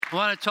I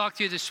want to talk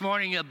to you this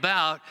morning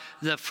about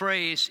the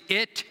phrase,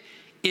 "It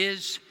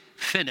is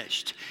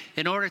finished."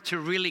 In order to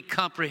really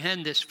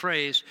comprehend this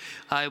phrase,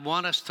 I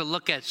want us to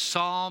look at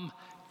Psalm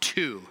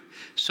 2.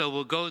 So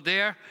we'll go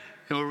there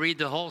and we'll read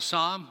the whole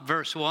psalm,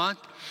 verse 1.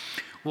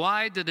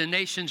 Why do the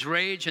nations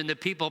rage and the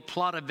people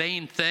plot a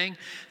vain thing?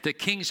 The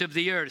kings of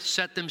the earth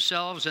set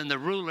themselves and the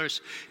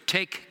rulers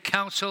take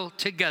counsel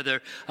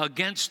together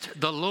against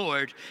the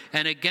Lord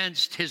and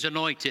against his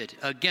anointed,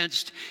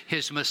 against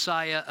his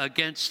Messiah,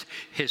 against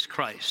his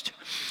Christ,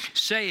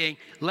 saying,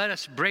 "Let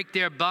us break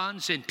their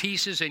bonds in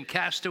pieces and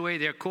cast away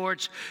their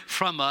cords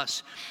from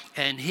us.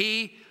 And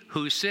he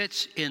who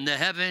sits in the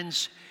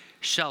heavens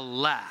shall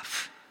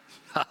laugh.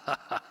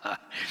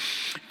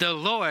 The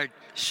Lord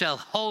shall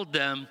hold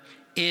them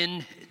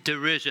in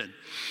derision."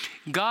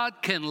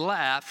 God can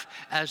laugh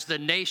as the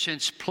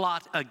nations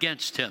plot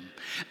against him,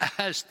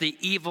 as the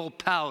evil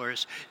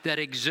powers that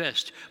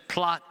exist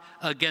plot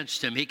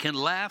against him. He can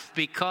laugh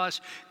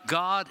because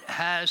God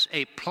has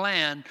a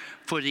plan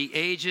for the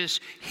ages.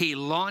 He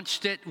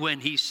launched it when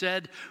he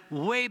said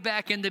way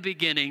back in the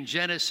beginning,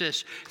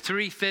 Genesis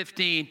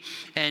 3:15,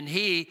 "And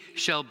he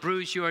shall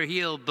bruise your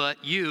heel, but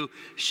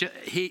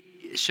he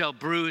shall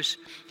bruise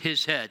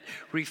his head,"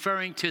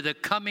 referring to the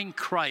coming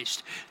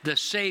Christ, the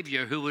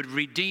Savior who would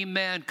redeem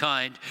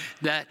mankind,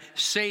 that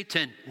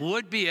Satan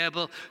would be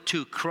able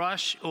to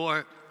crush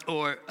or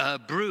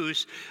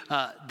bruise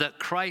the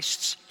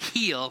Christ's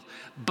heel,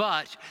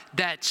 but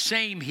that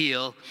same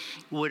heel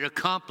would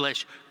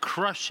accomplish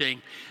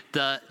crushing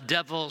the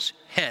devil's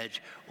head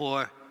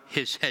or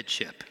his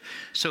headship.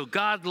 So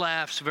God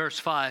laughs, verse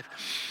 5.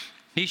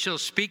 "He shall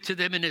speak to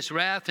them in his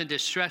wrath and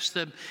distress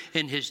them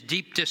in his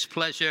deep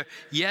displeasure.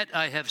 Yet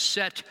I have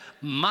set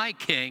my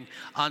king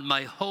on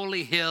my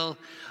holy hill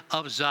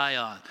of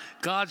Zion."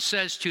 God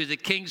says to the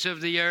kings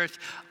of the earth,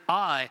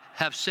 "I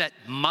have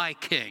set my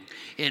king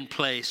in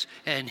place,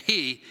 and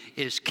he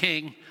is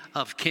King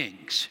of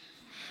kings."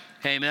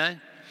 Amen.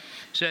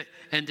 So,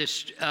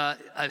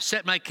 I've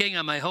set my king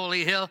on my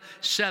holy hill.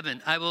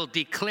 7, I will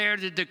declare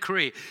the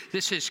decree.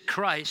 This is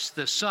Christ,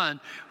 the Son,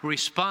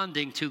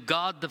 responding to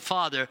God the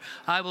Father.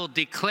 "I will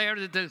declare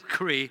the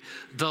decree.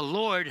 The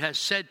Lord has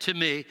said to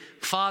me,"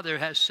 Father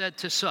has said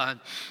to Son,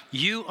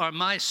 "You are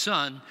my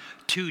Son.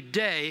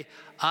 Today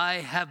I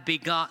have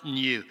begotten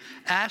you.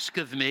 Ask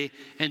of me,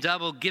 and I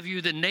will give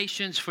you the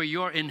nations for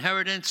your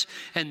inheritance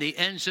and the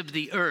ends of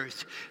the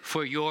earth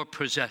for your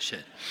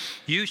possession.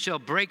 You shall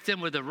break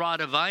them with a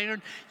rod of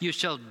iron. You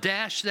shall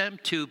dash them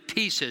to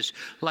pieces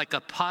like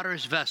a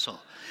potter's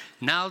vessel.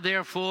 Now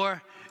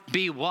therefore,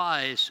 be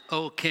wise,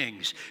 O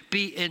kings.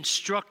 Be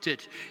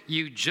instructed,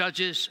 you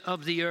judges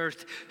of the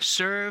earth.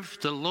 Serve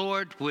the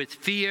Lord with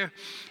fear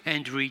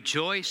and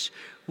rejoice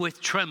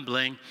with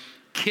trembling.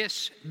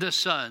 Kiss the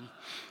Son,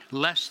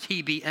 lest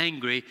he be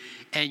angry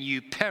and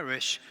you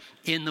perish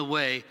in the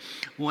way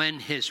when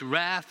his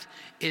wrath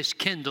is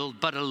kindled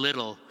but a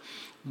little.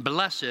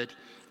 Blessed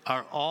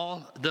are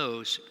all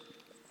those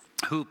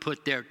who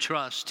put their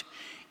trust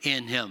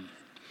in him."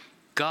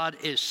 God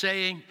is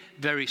saying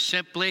very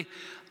simply,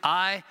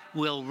 I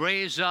will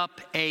raise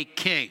up a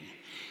king.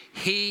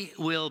 He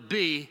will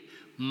be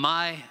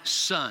my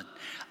son.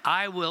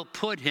 I will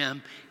put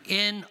him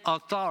in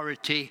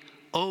authority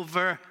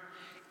over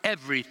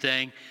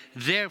everything.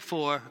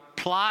 Therefore,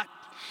 plot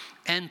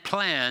and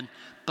plan,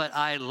 but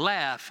I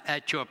laugh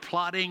at your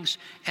plottings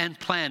and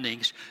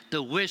plannings.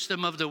 The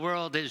wisdom of the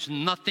world is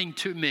nothing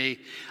to me.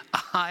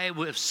 I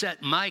will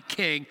set my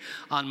king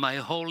on my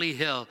holy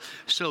hill.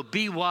 So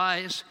be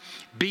wise,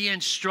 be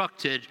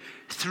instructed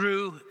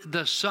through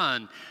the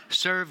Son.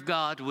 Serve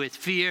God with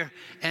fear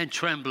and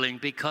trembling,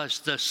 because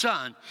the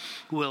Son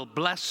will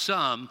bless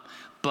some,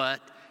 but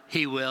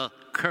he will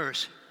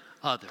curse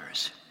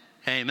others.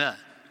 Amen.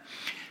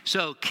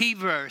 So key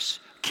verse,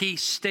 key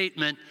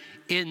statement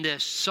in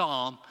this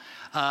psalm,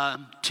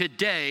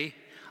 today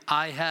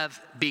I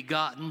have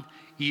begotten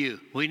you.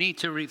 We need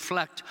to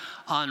reflect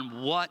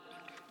on what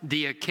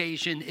the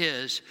occasion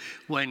is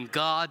when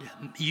God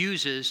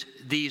uses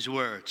these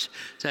words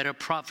that are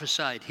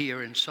prophesied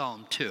here in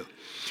Psalm 2.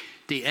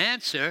 The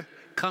answer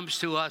comes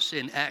to us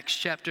in Acts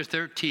chapter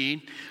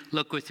 13.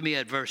 Look with me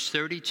at verse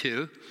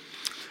 32.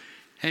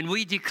 "And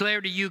we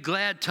declare to you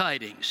glad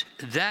tidings,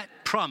 that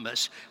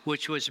promise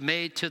which was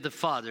made to the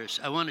fathers."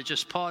 I want to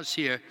just pause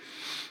here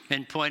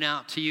and point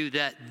out to you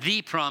that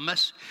the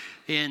promise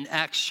in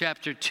Acts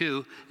chapter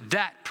 2,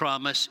 that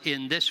promise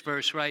in this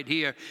verse right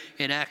here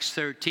in Acts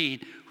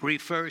 13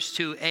 refers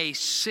to a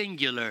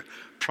singular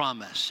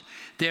promise.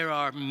 There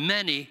are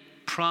many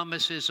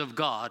promises of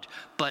God,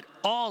 but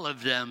all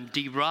of them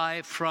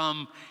derive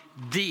from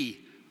the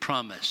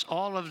promise.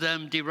 All of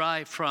them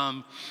derive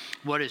from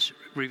what is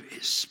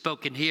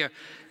spoken here,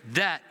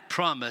 that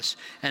promise.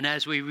 And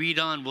as we read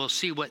on, we'll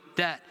see what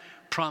that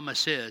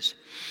promise is.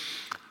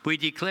 "We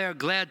declare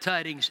glad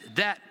tidings,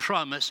 that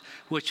promise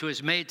which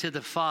was made to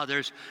the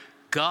fathers.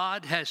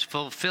 God has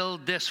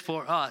fulfilled this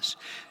for us,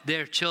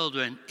 their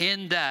children,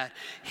 in that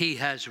he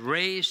has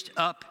raised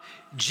up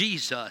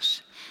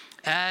Jesus,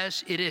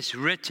 As it is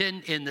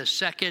written in the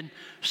second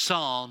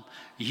Psalm,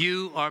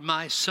 you are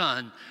my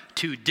son,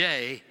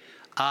 today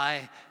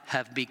I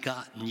have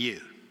begotten you.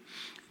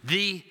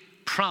 The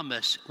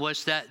promise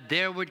was that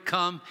there would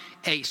come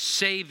a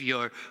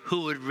Savior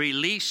who would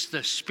release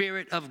the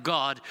Spirit of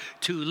God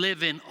to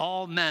live in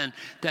all men,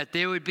 that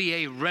there would be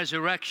a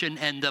resurrection,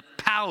 and the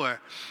power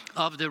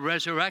of the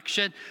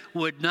resurrection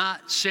would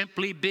not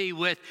simply be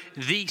with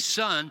the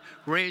Son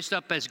raised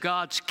up as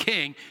God's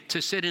King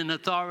to sit in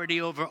authority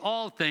over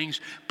all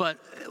things, but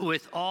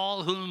with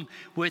all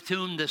with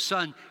whom the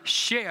Son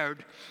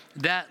shared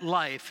that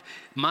life.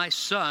 My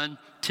son,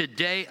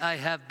 today I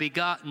have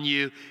begotten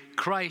you.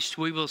 Christ,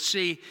 we will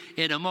see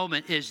in a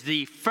moment, is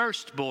the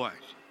firstborn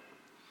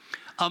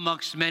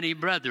amongst many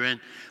brethren,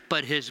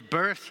 but his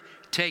birth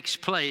takes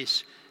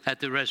place at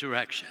the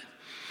resurrection.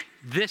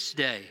 This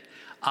day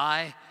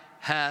I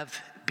have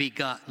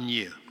begotten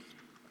you.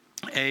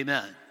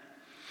 Amen.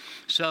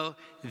 So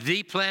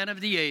the plan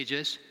of the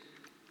ages,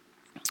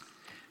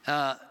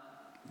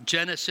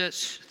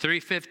 Genesis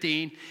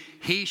 3:15,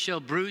 he shall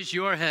bruise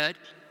your head,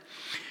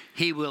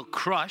 he will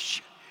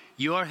crush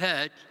your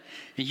head,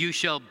 and you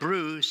shall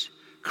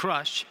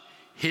crush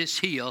his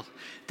heel.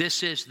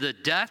 This is the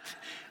death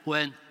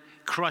when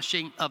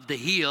crushing of the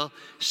heel,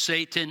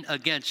 Satan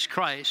against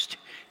Christ,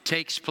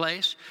 takes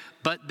place.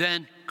 But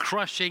then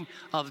crushing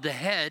of the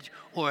head,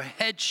 or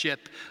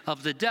headship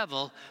of the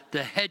devil,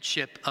 the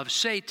headship of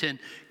Satan,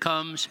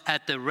 comes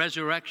at the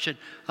resurrection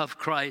of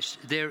Christ.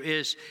 There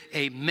is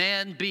a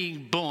man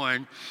being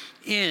born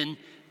in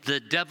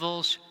the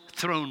devil's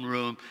throne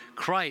room.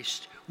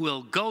 Christ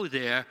will go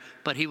there,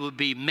 but he will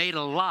be made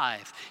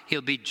alive.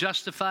 He'll be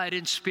justified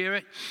in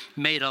spirit,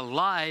 made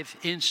alive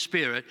in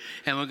spirit.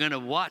 And we're going to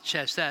watch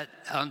as that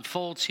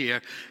unfolds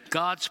here.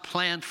 God's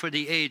plan for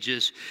the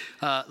ages.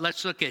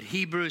 Let's look at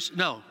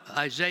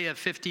Isaiah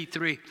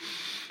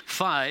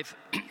 53:5.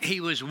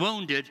 He was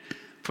wounded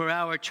for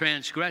our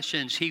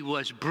transgressions. He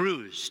was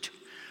bruised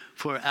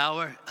for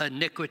our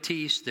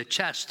iniquities. The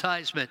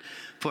chastisement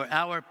for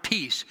our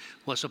peace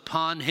was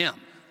upon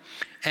him.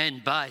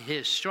 And by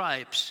his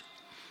stripes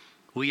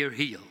we are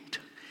healed.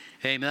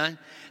 Amen.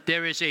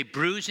 There is a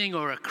bruising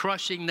or a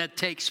crushing that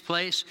takes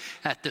place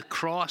at the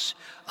cross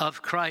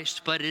of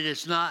Christ, but it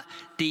is not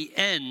the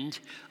end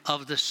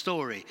of the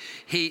story.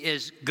 He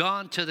is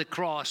gone to the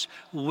cross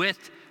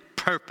with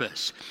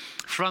purpose.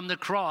 From the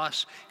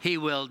cross, he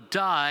will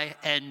die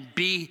and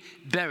be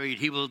buried.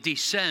 He will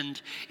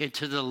descend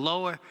into the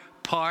lower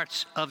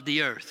parts of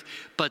the earth.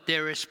 But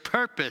there is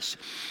purpose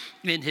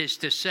in his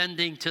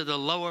descending to the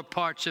lower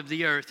parts of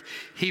the earth.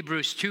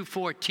 Hebrews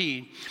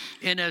 2:14,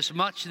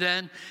 inasmuch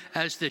then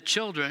as the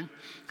children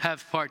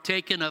have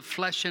partaken of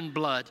flesh and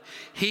blood,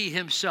 he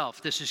himself,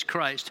 this is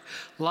Christ,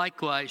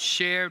 likewise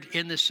shared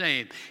in the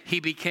same. He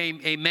became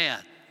a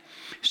man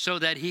so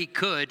that he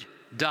could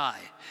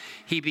die.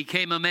 He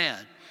became a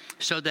man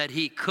so that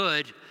he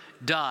could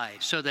die,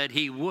 so that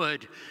he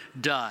would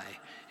die.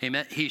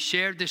 Amen. He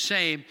shared the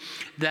same,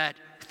 that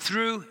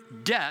through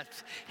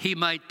death he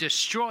might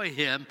destroy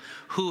him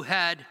who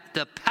had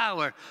the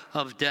power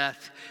of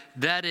death,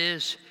 that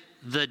is,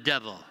 the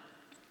devil.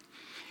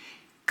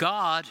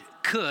 God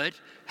could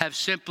have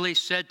simply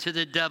said to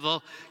the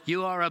devil,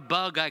 you are a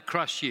bug, I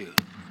crush you.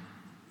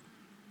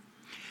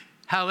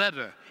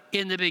 However,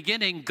 in the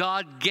beginning,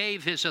 God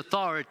gave his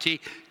authority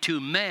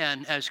to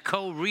man as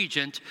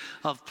co-regent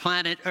of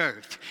planet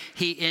Earth.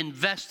 He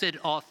invested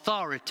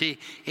authority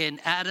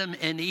in Adam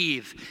and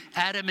Eve.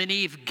 Adam and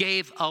Eve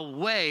gave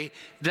away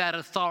that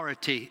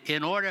authority.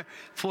 In order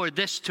for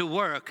this to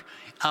work,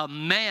 a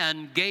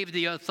man gave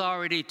the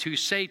authority to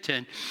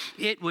Satan.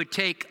 It would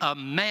take a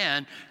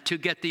man to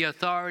get the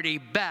authority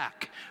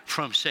back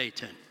from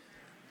Satan.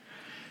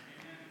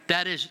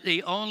 That is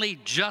the only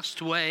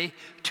just way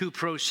to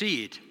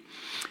proceed.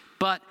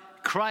 But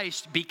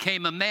Christ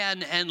became a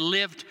man and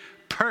lived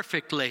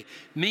perfectly,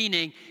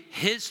 meaning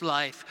his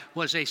life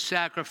was a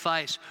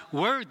sacrifice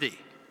worthy.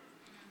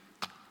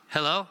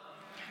 Hello?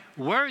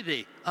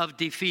 Worthy of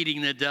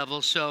defeating the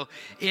devil. So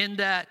in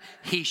that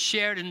he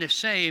shared in the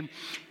same,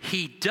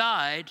 he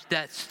died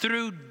that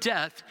through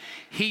death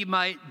he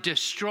might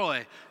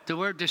destroy. The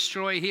word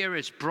destroy here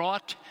is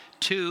brought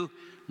to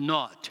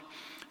naught.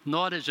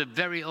 Naught is a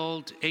very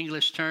old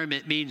English term.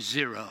 It means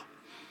zero.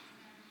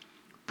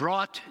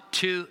 Brought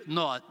to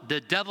naught. The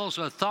devil's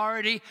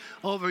authority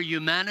over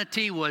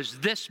humanity was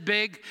this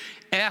big.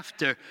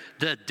 After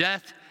the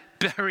death,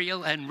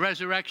 burial, and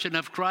resurrection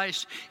of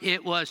Christ,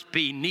 it was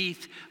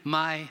beneath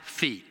my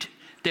feet.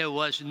 There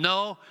was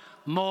no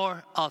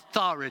more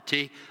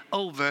authority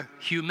over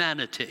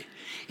humanity.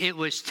 It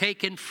was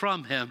taken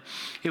from him.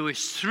 It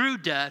was through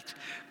death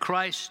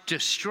Christ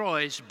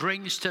destroys,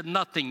 brings to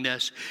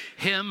nothingness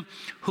him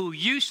who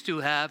used to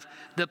have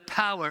the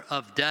power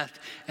of death.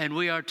 And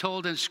we are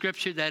told in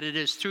Scripture that it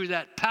is through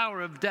that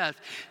power of death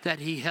that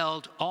he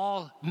held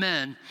all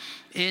men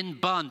in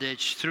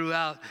bondage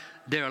throughout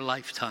their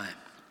lifetime.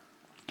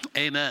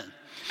 Amen.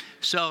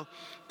 So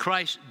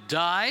Christ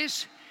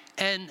dies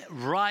and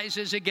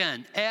rises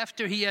again.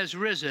 After he has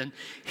risen,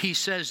 he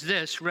says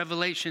this,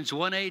 Revelations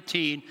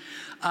 1:18,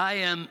 I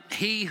am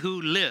he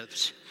who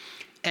lives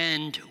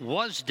and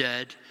was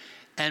dead,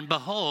 and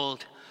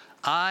behold,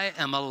 I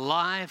am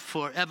alive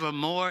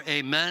forevermore,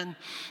 amen,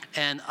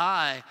 and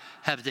I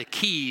have the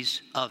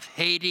keys of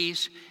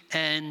Hades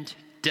and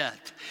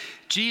death.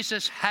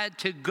 Jesus had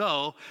to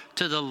go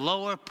to the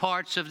lower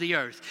parts of the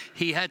earth.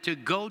 He had to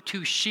go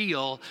to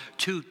Sheol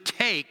to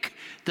take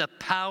the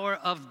power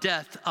of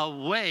death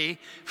away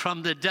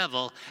from the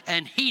devil,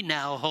 and he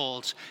now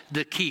holds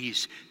the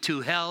keys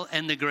to hell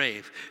and the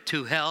grave,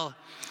 to hell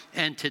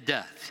and to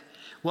death.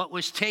 What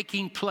was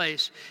taking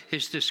place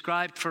is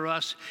described for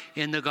us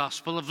in the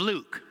Gospel of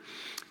Luke.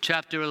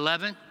 Chapter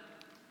 11,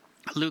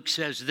 Luke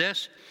says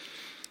this,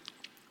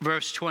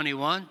 verse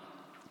 21.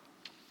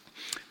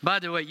 By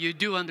the way, you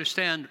do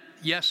understand,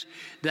 yes,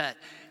 that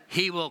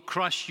he will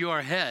crush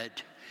your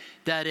head,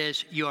 that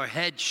is, your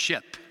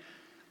headship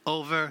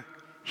over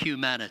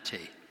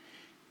humanity.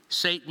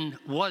 Satan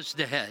was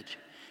the head,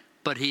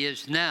 but he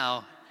is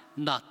now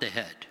not the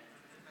head.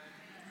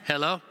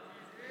 Hello?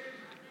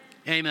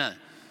 Amen.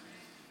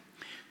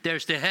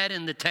 There's the head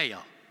and the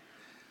tail.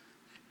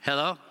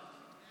 Hello?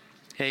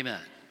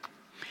 Amen.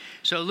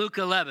 So Luke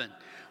 11,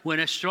 when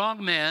a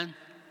strong man,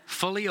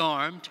 fully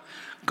armed,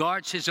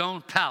 guards his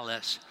own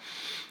palace,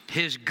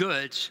 his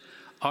goods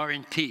are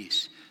in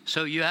peace.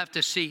 So you have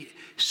to see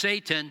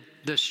Satan,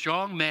 the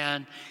strong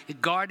man,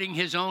 guarding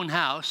his own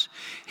house.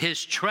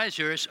 His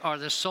treasures are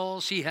the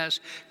souls he has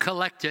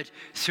collected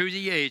through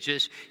the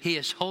ages. He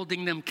is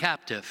holding them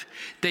captive.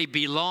 They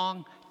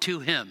belong to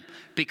him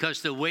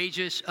because the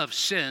wages of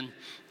sin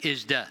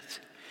is death.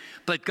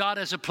 But God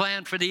has a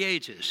plan for the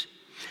ages,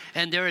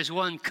 and there is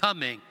one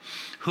coming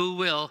who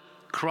will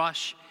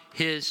crush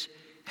his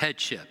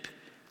headship.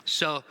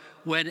 So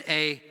when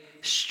a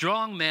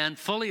strong man,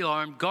 fully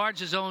armed, guards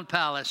his own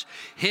palace,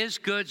 his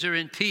goods are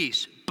in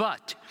peace.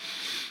 But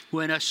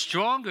when a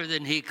stronger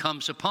than he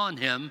comes upon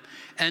him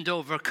and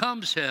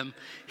overcomes him,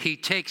 he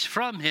takes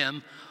from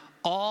him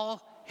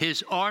all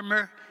his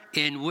armor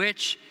in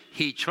which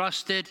he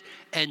trusted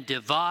and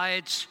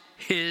divides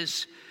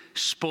his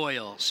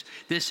spoils.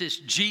 This is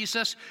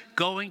Jesus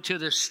going to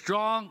the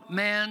strong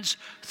man's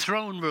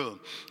throne room,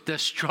 the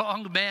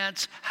strong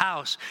man's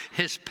house,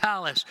 his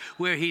palace,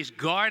 where he's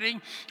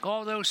guarding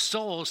all those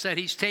souls that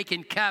he's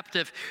taken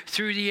captive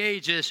through the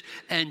ages,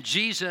 and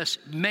Jesus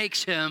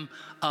makes him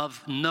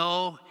of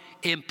no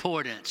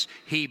importance.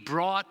 He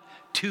brought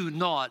to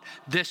naught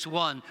this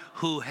one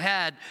who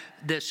had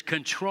this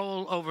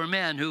control over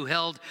man, who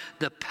held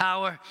the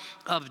power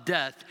of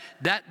death.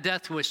 That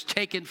death was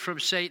taken from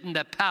Satan.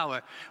 That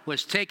power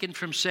was taken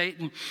from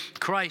Satan.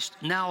 Christ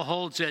now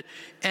holds it.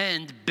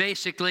 And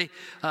basically,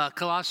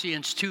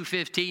 Colossians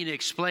 2:15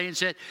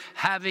 explains it.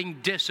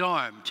 Having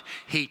disarmed,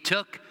 he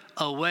took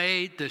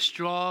away the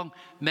strong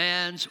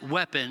man's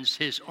weapons,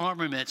 his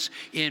armaments,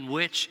 in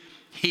which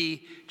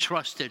he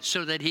trusted,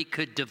 so that he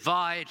could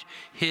divide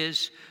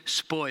his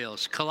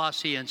spoils.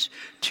 Colossians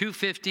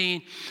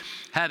 2:15,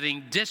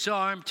 having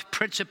disarmed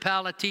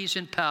principalities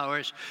and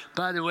powers.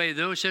 By the way,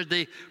 those are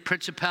the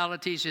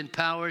principalities and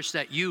powers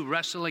that you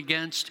wrestle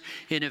against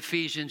in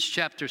Ephesians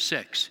chapter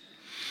 6.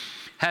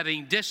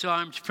 Having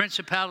disarmed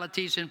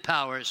principalities and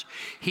powers,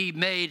 he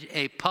made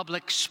a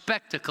public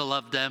spectacle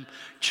of them,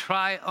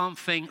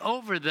 triumphing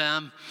over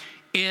them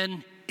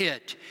in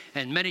it.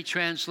 And many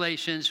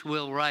translations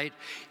will write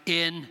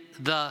in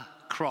the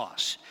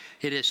cross.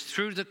 It is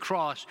through the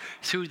cross,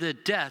 through the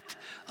death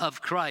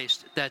of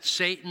Christ, that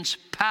Satan's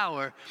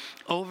power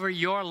over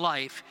your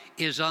life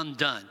is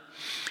undone.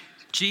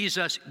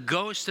 Jesus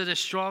goes to the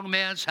strong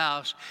man's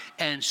house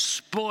and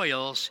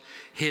spoils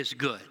his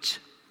goods.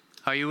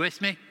 Are you with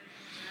me?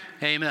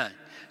 Amen.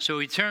 So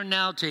we turn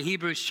now to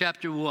Hebrews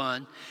chapter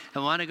 1. I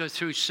want to go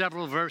through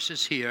several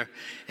verses here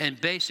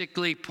and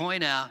basically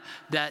point out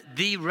that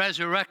the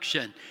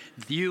resurrection,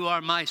 you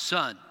are my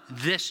son.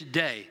 This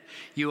day,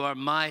 you are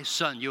my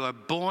son. You are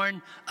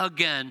born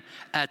again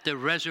at the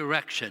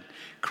resurrection.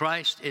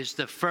 Christ is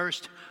the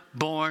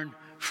firstborn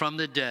from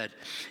the dead.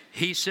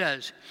 He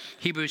says,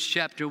 Hebrews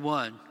chapter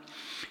 1,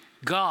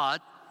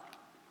 God,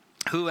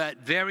 who at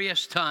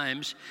various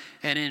times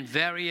and in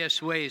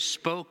various ways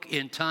spoke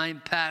in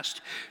time past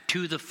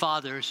to the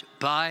fathers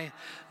by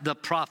the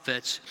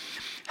prophets,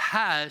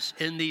 has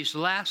in these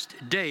last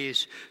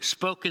days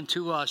spoken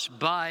to us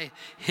by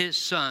his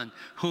Son,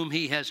 whom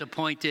he has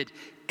appointed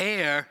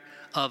heir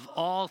of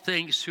all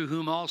things, through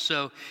whom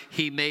also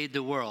he made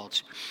the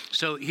worlds.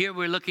 So here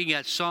we're looking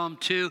at Psalm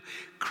 2.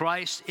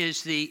 Christ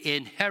is the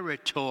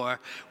inheritor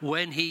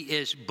when he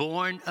is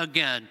born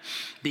again,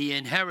 the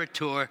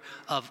inheritor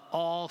of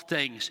all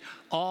things,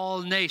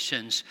 all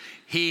nations.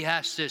 He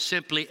has to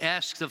simply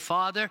ask the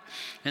Father,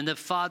 and the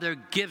Father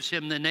gives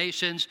him the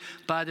nations.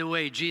 By the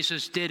way,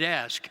 Jesus did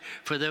ask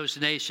for those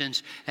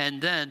nations,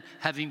 and then,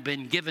 having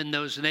been given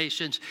those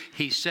nations,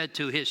 he said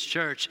to his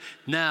church,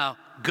 now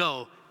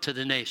go to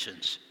the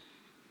nations.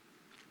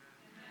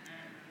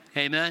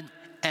 Amen.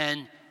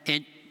 And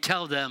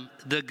tell them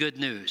the good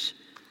news.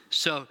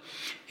 So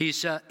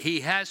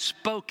he has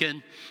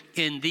spoken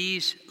in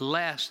these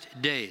last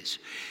days.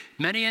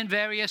 Many and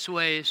various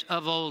ways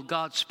of old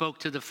God spoke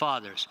to the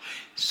fathers.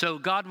 So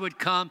God would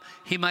come,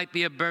 he might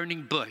be a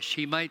burning bush.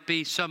 He might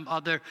be some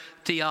other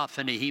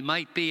theophany. He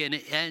might be an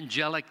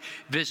angelic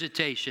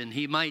visitation.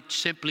 He might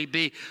simply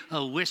be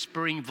a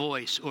whispering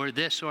voice or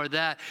this or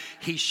that.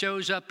 He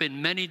shows up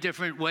in many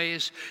different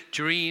ways,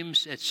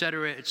 dreams,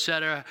 etc.,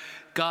 etc.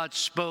 God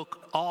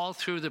spoke all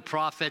through the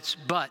prophets,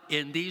 but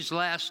in these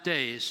last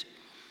days,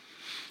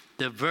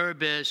 the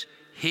verb is,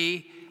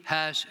 he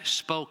has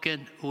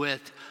spoken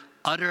with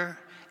utter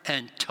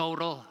and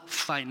total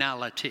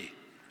finality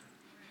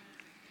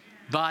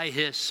by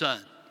his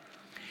Son.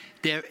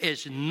 There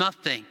is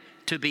nothing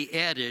to be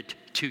added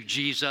to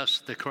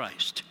Jesus the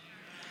Christ.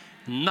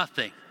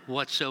 Nothing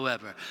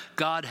whatsoever.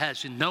 God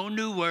has no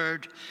new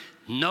word,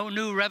 no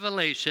new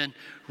revelation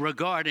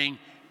regarding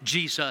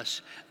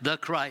Jesus the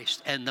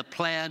Christ and the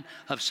plan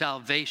of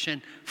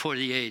salvation for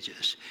the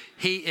ages.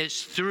 He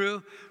is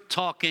through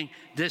talking.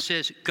 This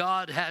is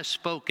God has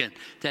spoken.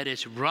 That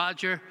is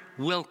Roger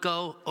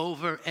Wilco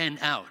over and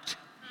out.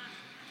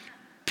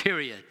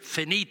 Period.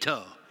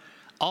 Finito.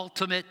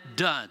 Ultimate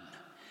done.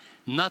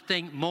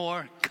 Nothing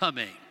more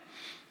coming.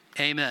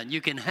 Amen.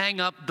 You can hang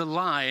up the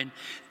line.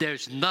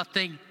 There's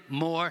nothing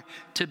more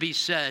to be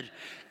said.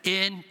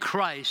 In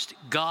Christ,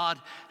 God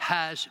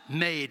has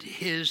made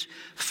his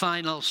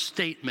final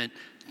statement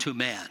to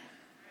man.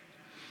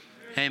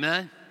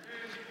 Amen.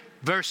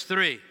 Verse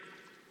 3.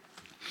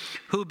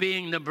 Who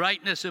being the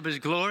brightness of his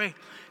glory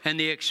and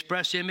the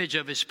express image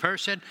of his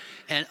person,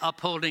 and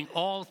upholding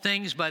all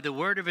things by the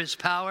word of his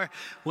power,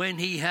 when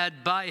he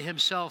had by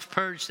himself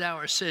purged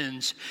our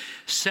sins,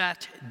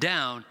 sat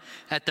down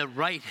at the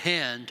right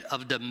hand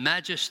of the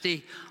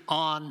majesty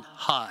on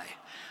high.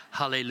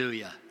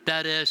 Hallelujah.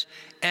 That is,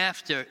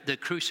 after the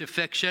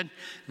crucifixion,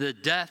 the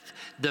death,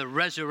 the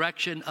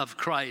resurrection of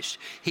Christ,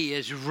 he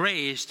is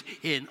raised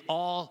in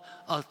all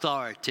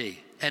authority.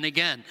 And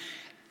again,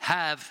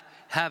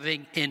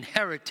 having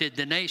inherited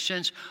the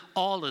nations,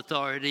 all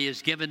authority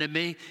is given to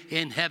me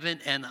in heaven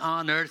and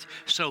on earth.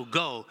 So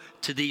go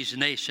to these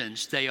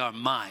nations. They are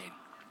mine.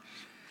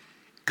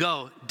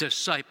 Go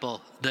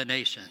disciple the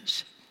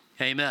nations.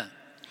 Amen.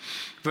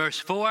 Verse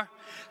 4,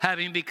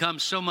 having become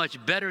so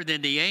much better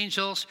than the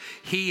angels,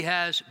 he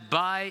has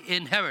by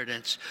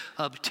inheritance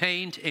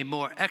obtained a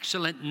more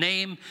excellent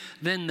name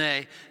than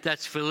they.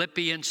 That's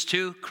Philippians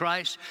 2.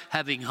 Christ,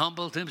 having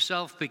humbled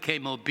himself,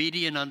 became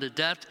obedient unto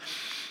death,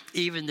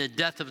 even the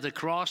death of the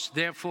cross.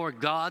 Therefore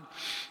God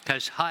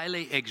has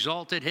highly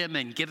exalted him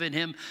and given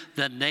him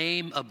the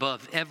name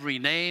above every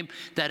name,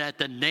 that at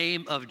the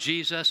name of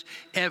Jesus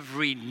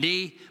every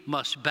knee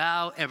must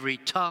bow, every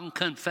tongue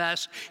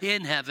confess,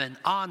 in heaven,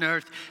 on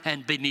earth,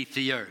 and beneath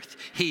the earth.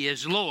 He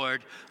is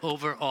Lord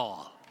over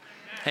all.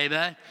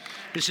 Amen.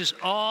 This is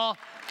all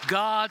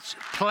God's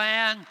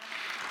plan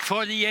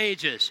for the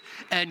ages,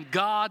 and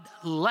God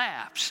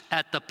laughs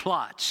at the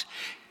plots,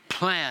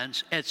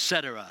 plans,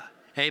 etc.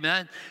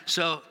 Amen.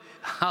 So,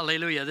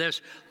 hallelujah.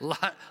 There's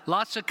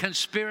lots of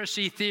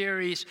conspiracy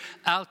theories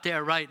out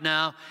there right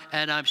now,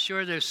 and I'm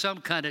sure there's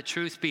some kind of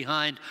truth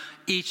behind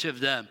each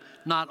of them.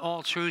 Not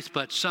all truth,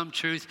 but some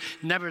truth.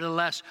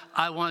 Nevertheless,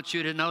 I want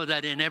you to know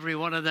that in every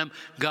one of them,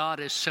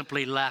 God is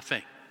simply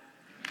laughing.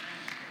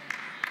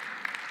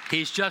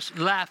 He's just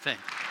laughing.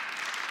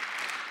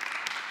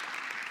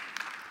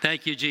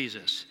 Thank you,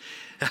 Jesus.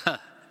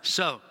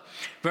 So,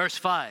 verse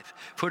 5,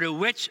 for to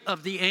which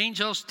of the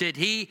angels did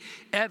he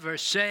ever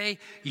say,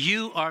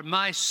 you are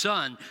my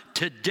son,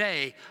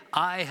 today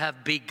I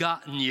have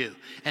begotten you?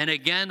 And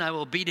again, I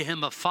will be to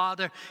him a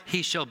father,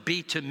 he shall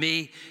be to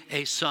me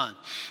a son.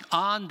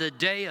 On the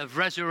day of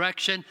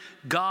resurrection,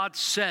 God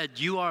said,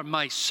 you are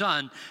my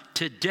son,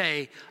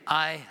 today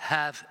I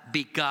have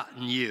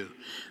begotten you.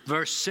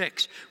 Verse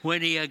 6,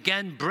 when he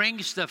again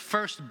brings the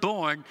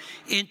firstborn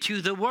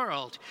into the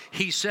world,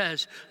 he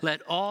says,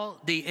 let all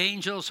the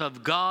angels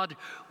of God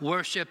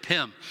worship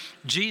him.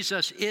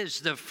 Jesus is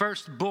the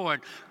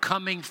firstborn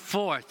coming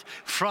forth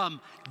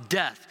from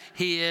death.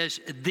 He is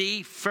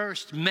the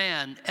first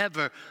man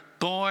ever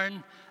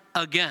born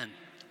again.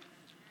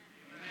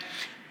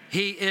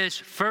 He is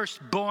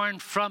firstborn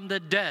from the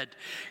dead.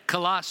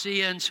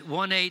 Colossians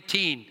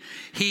 1:18.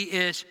 He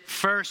is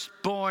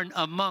firstborn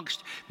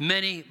amongst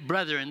many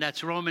brethren.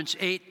 That's Romans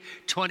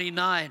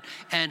 8:29.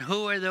 And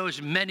who are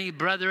those many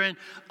brethren?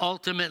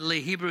 Ultimately,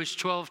 Hebrews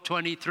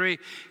 12:23.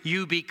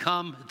 You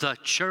become the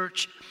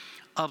church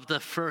of the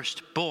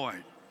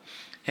firstborn.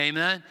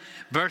 Amen.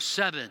 Verse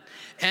 7,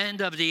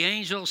 and of the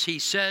angels he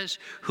says,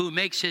 who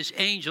makes his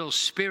angels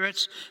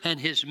spirits and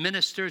his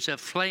ministers a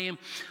flame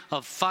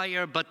of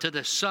fire. But to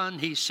the Son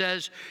he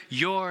says,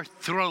 your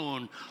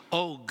throne,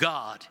 O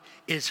God,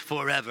 is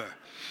forever.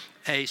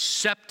 A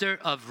scepter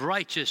of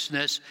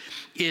righteousness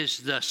is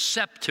the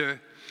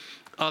scepter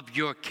of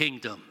your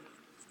kingdom.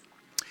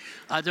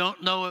 I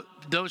don't know if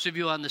those of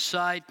you on the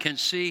side can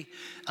see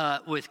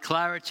with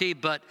clarity,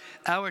 but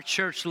our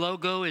church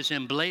logo is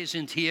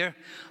emblazoned here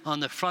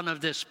on the front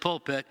of this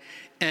pulpit.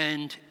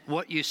 And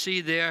what you see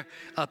there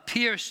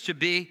appears to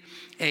be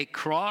a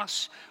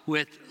cross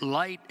with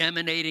light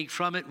emanating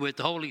from it, with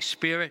the Holy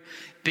Spirit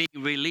being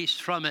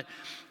released from it.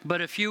 But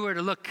if you were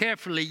to look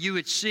carefully, you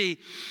would see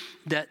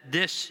that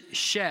this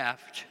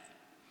shaft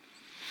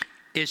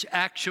is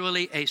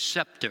actually a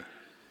scepter.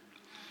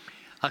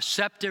 A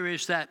scepter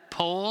is that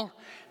pole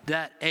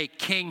that a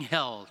king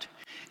held.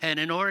 And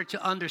in order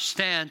to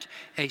understand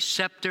a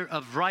scepter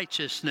of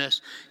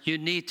righteousness, you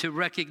need to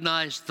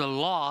recognize the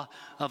law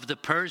of the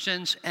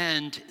Persians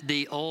and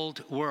the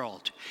old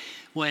world.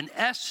 When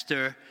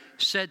Esther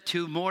said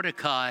to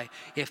Mordecai,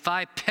 "If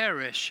I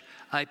perish,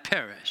 I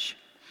perish,"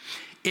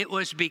 it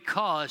was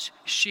because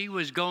she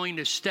was going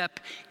to step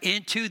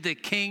into the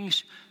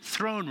king's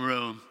throne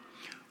room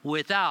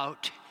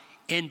without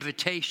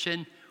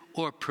invitation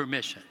or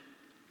permission.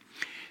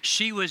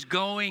 She was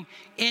going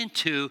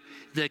into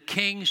the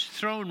king's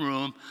throne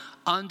room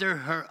under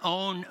her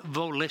own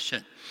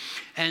volition.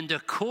 And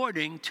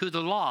according to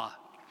the law,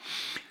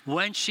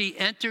 when she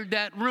entered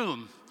that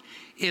room,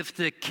 if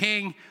the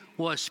king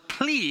was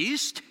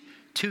pleased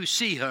to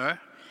see her,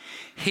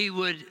 he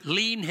would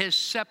lean his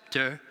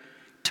scepter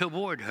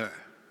toward her.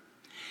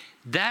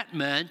 That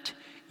meant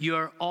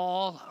you're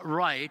all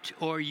right,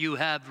 or you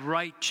have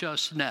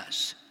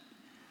righteousness.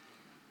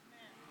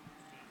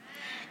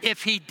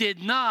 If he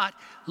did not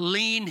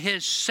lean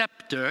his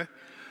scepter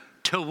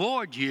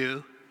toward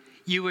you,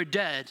 you were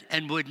dead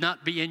and would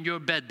not be in your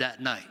bed that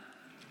night.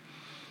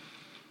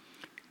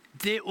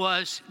 It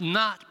was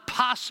not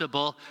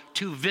possible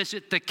to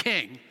visit the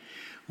king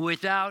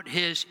without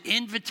his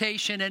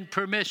invitation and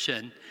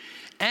permission.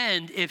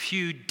 And if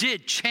you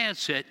did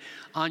chance it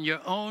on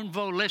your own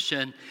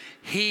volition,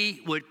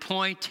 he would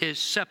point his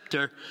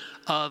scepter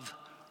of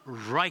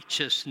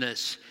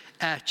righteousness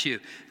at you.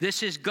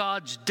 This is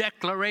God's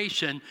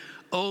declaration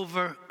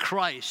over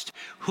Christ,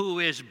 who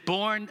is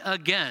born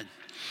again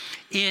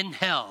in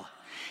hell.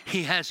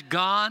 He has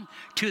gone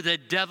to the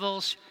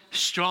devil's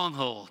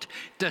stronghold,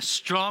 the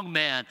strong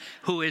man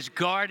who is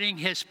guarding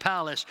his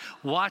palace,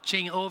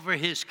 watching over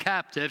his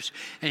captives,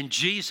 and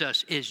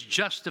Jesus is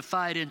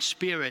justified in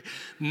spirit,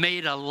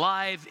 made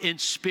alive in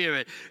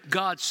spirit.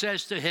 God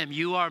says to him,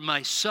 "You are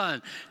my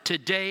son.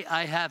 Today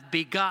I have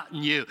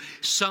begotten you."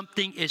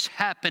 Something is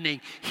happening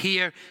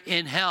here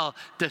in hell.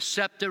 The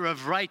scepter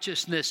of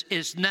righteousness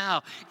is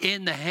now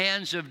in the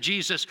hands of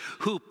Jesus,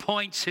 who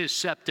points his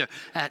scepter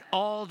at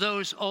all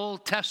those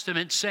Old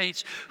Testament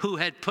saints who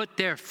had put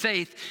their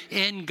faith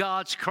in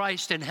God's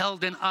Christ and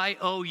held an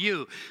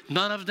IOU.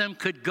 None of them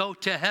could go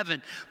to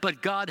heaven,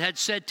 but God had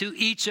said to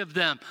each of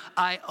them,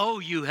 "I owe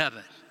you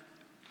heaven."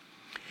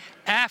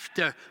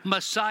 After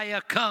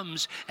Messiah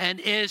comes and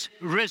is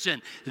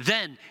risen,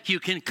 then you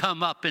can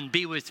come up and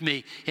be with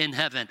me in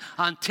heaven.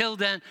 Until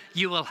then,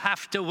 you will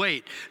have to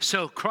wait.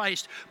 So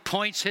Christ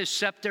points his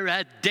scepter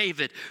at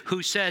David,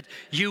 who said,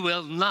 "You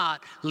will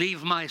not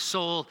leave my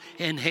soul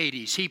in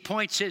Hades." He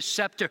points his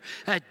scepter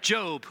at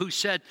Job, who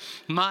said,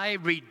 "My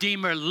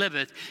Redeemer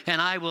liveth, and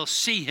I will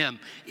see him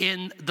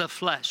in the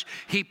flesh."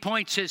 He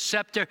points his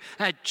scepter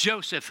at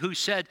Joseph, who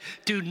said,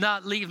 "Do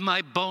not leave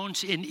my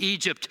bones in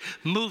Egypt.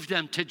 Move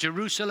them to Jerusalem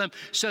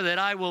so that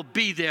I will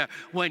be there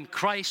when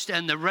Christ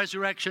and the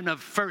resurrection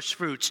of first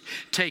fruits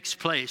takes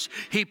place."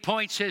 He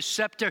points his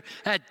scepter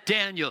at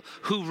Daniel,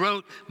 who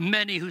wrote,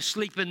 "Many who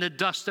sleep in the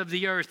dust of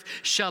the earth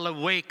shall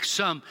awake,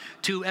 some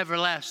to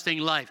everlasting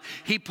life."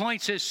 He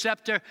points his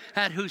scepter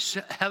at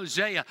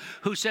Hosea,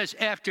 who says,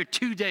 "After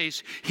 2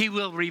 days he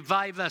will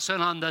revive us,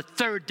 and on the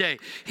third day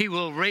he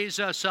will raise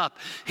us up."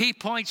 He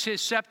points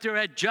his scepter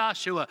at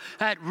Joshua,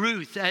 at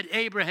Ruth, at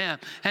Abraham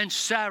and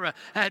Sarah,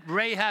 at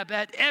Rahab,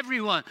 at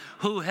everyone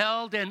who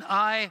held an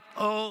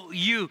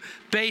IOU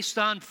based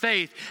on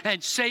faith.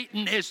 And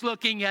Satan is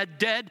looking at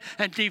dead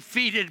and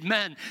defeated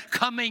men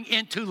coming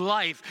into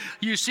life.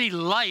 You see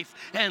life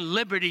and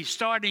liberty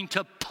starting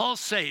to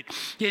pulsate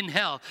in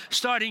hell,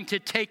 starting to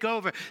take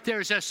over.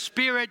 There's a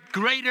spirit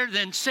greater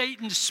than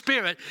Satan's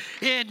spirit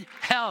in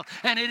hell,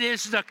 and it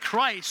is the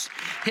Christ.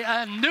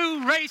 A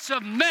new race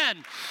of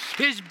men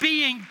is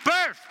being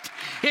birthed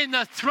in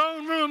the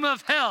throne room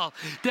of hell.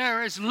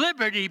 There is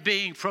liberty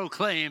being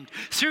proclaimed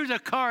through the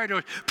corridors.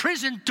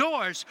 Prison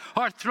doors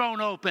are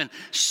thrown open.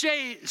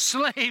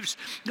 Slaves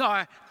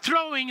are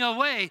throwing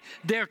away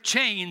their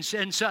chains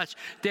and such.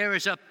 There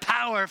is a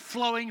power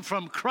flowing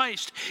from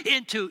Christ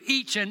into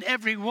each and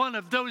every one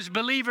of those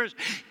believers.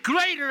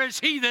 Greater is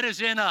he that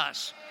is in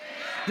us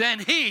than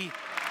he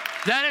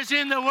that is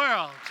in the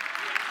world.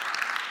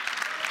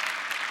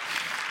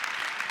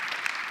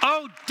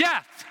 O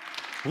death,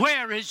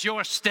 where is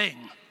your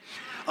sting?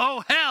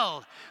 O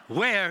hell,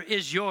 where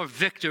is your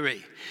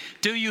victory?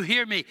 Do you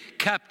hear me?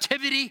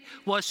 Captivity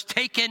was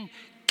taken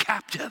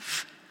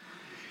captive.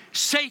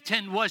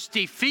 Satan was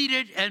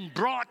defeated and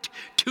brought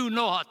to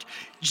naught,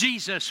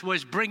 Jesus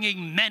was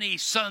bringing many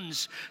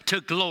sons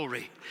to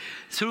glory.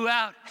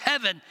 Throughout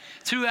heaven,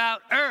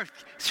 throughout earth,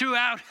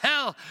 throughout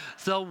hell,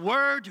 the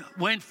word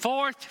went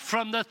forth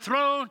from the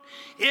throne.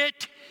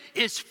 It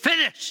is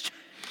finished.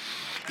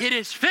 It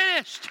is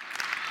finished.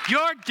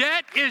 Your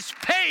debt is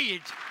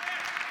paid.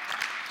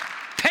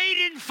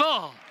 Paid in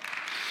full.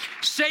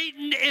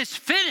 Satan is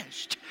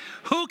finished.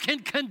 Who can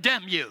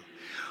condemn you?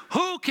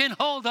 Who can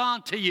hold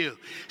on to you?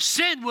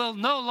 Sin will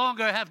no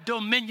longer have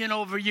dominion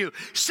over you.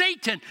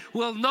 Satan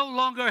will no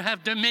longer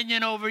have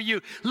dominion over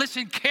you.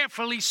 Listen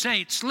carefully,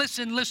 saints.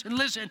 Listen, listen,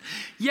 listen.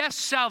 Yes,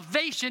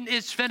 salvation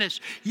is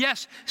finished.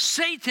 Yes,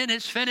 Satan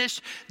is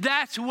finished.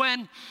 That's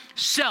when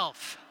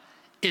self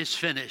is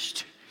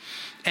finished.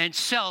 And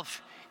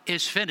self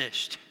is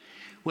finished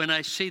when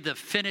I see the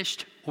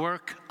finished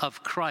work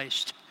of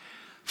Christ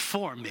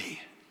for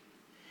me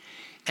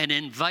and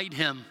invite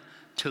him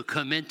to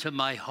come into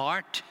my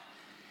heart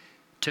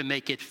to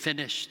make it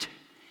finished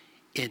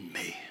in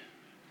me.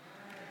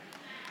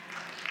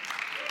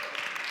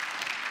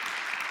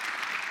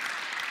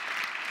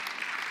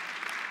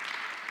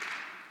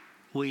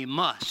 We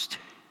must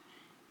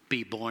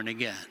be born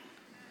again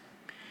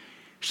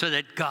so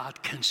that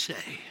God can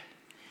say,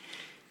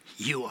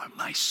 "You are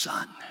my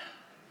son.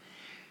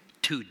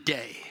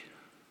 Today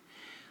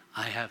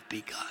I have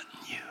begotten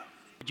you."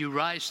 Would you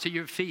rise to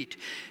your feet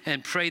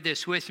and pray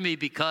this with me,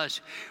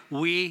 because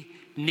we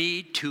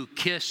need to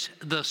kiss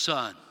the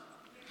Son.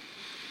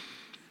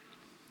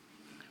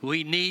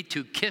 We need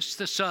to kiss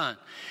the Son.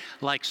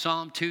 Like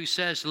Psalm 2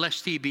 says,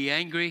 lest he be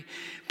angry,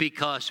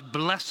 because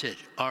blessed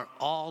are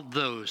all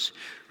those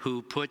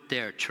who put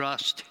their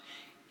trust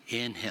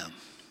in him.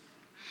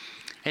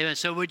 Amen.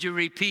 So would you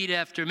repeat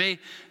after me?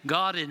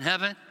 God in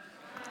heaven,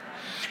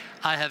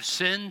 I have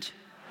sinned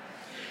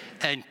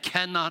and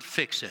cannot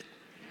fix it.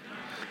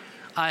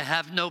 I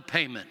have no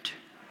payment.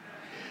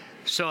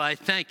 So I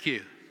thank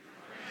you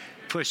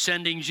for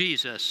sending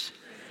Jesus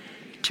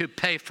to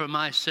pay for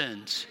my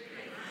sins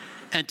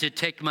and to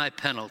take my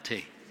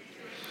penalty.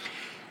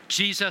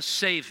 Jesus,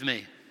 save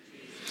me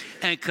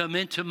and come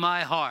into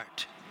my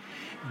heart.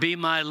 Be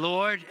my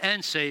Lord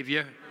and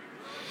Savior.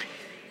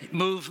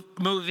 Move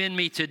in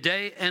me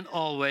today and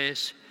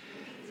always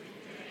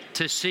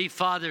to see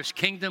Father's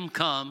kingdom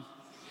come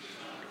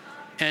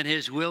and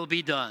his will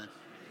be done.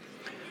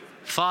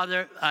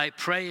 Father, I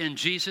pray in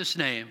Jesus'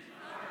 name.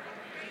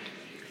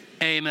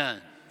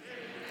 Amen.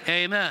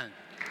 Amen.